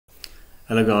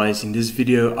Hello guys, in this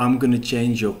video I'm going to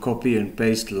change your copy and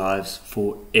paste lives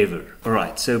forever.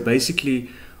 Alright, so basically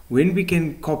when we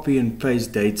can copy and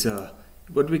paste data,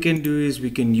 what we can do is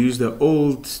we can use the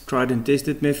old tried and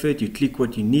tested method. You click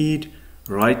what you need,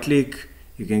 right click,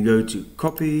 you can go to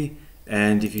copy,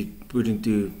 and if you put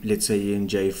into, let's say in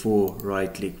J4,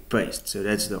 right click paste. So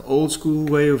that's the old school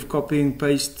way of copying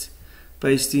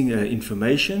pasting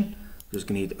information. Just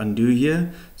going to hit undo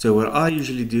here. So what I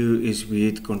usually do is we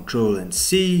hit Control and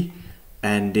C,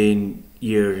 and then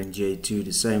here in J2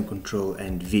 the same Control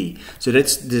and V. So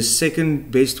that's the second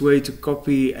best way to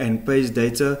copy and paste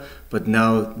data. But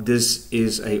now this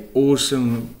is a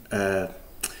awesome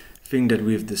thing that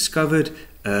we've discovered.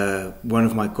 One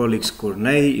of my colleagues,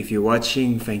 Corneille, if you're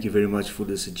watching, thank you very much for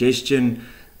the suggestion.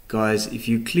 Guys, if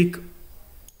you click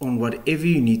on whatever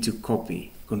you need to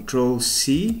copy, Control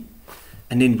C,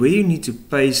 and then where you need to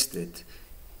paste it,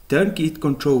 don't hit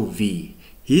Control V,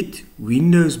 hit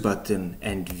Windows button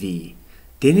and V.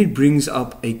 Then it brings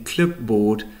up a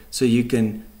clipboard so you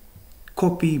can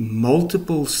copy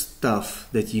multiple stuff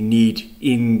that you need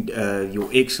in your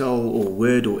Excel or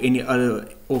Word or any other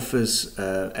Office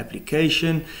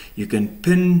application. You can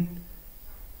pin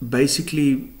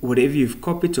basically whatever you've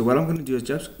copied. So what I'm going to do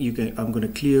is I'm going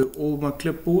to clear all my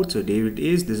clipboard. So there it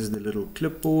is. This is the little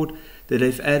clipboard that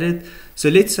I've added. So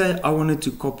let's say I wanted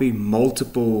to copy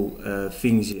multiple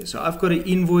things here. So I've got an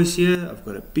invoice here, I've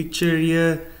got a picture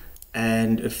here,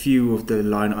 and a few of the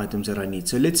line items that I need.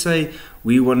 So let's say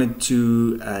we wanted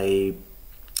to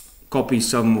copy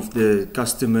some of the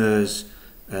customers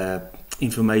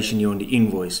information here on the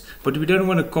invoice, but we don't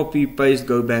want to copy paste,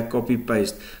 go back, copy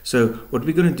paste. So what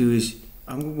we're going to do is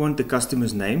I want the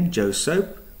customer's name, Joe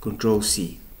Soap, Control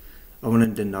C. I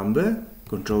wanted the number,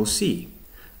 Control C.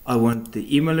 I want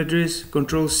the email address,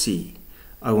 Control C.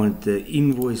 I want the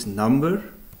invoice number,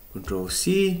 Control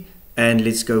C, and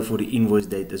let's go for the invoice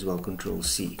date as well, Control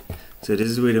C. So this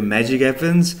is where the magic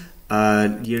happens.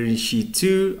 Here in sheet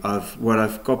 2, what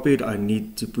I've copied I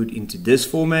need to put into this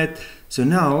format. So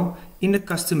now in the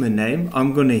customer name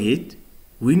I'm going to hit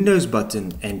Windows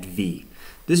button and V.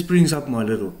 This brings up my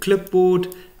little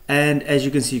clipboard, and as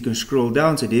you can see you can scroll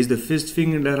down. So there's the first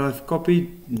thing that I've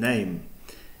copied, name.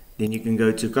 Then you can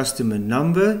go to customer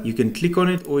number, you can click on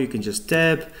it or you can just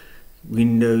tab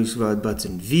Windows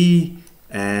button V,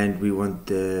 and we want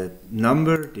the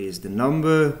number, there's the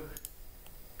number.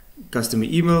 Customer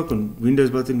email,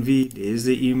 Windows button V, there's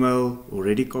the email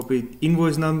already copied.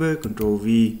 Invoice number, Control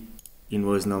V,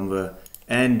 invoice number,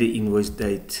 and the invoice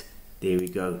date. There we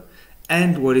go.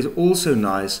 And what is also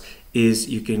nice is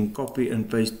you can copy and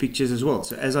paste pictures as well.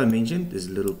 So as I mentioned, there's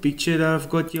a little picture that I've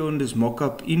got here on this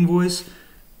mock-up invoice,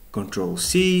 Control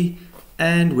C,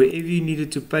 and wherever you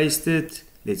needed to paste it,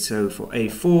 let's say for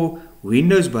A4,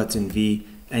 Windows button V,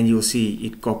 and you'll see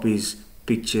it copies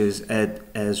pictures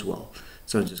as well.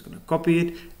 So I'm just going to copy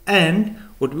it, and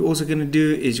what we're also going to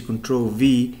do is Control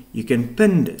V, you can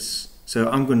pin this. So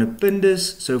I'm going to pin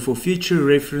this, so for future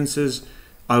references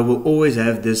I will always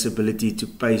have this ability to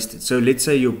paste it. So let's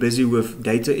say you're busy with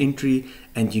data entry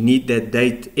and you need that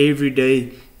date every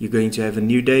day, you're going to have a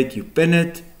new date, you pin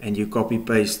it and you copy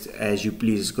paste as you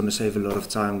please. It's going to save a lot of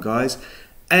time, guys.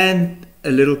 And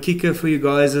a little kicker for you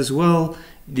guys as well,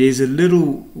 there's a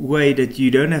little way that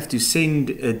you don't have to send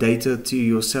data to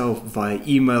yourself via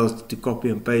emails to copy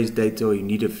and paste data, or you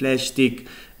need a flash stick.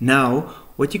 Now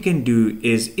what you can do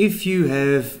is, if you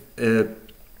have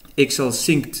Excel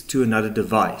synced to another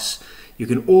device, you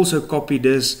can also copy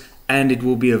this and it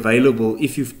will be available.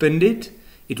 If you've pinned it,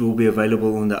 it will be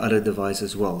available on the other device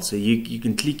as well. So you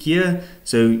can click here.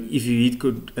 So if you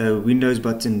hit Windows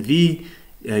button V,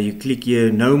 you click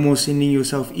here, no more sending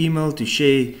yourself email to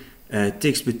share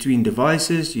text between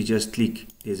devices. You just click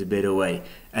there's a better way,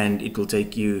 and it will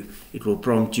take you, it will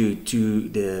prompt you to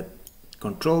the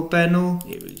control panel.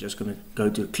 Here we're just going to go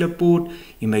to clipboard.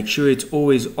 You make sure it's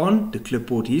always on the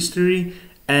clipboard history,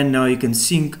 and now you can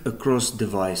sync across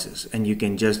devices and you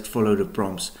can just follow the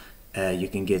prompts. You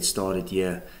can get started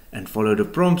here and follow the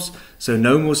prompts. So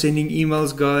no more sending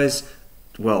emails, guys.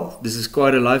 Well, this is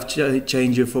quite a life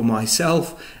changer for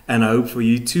myself, and I hope for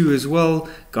you too as well.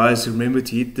 Guys, remember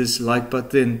to hit this like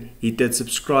button, hit that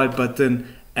subscribe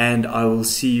button, and I will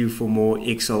see you for more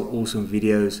Excel awesome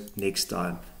videos next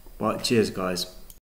time. Bye. Cheers, guys.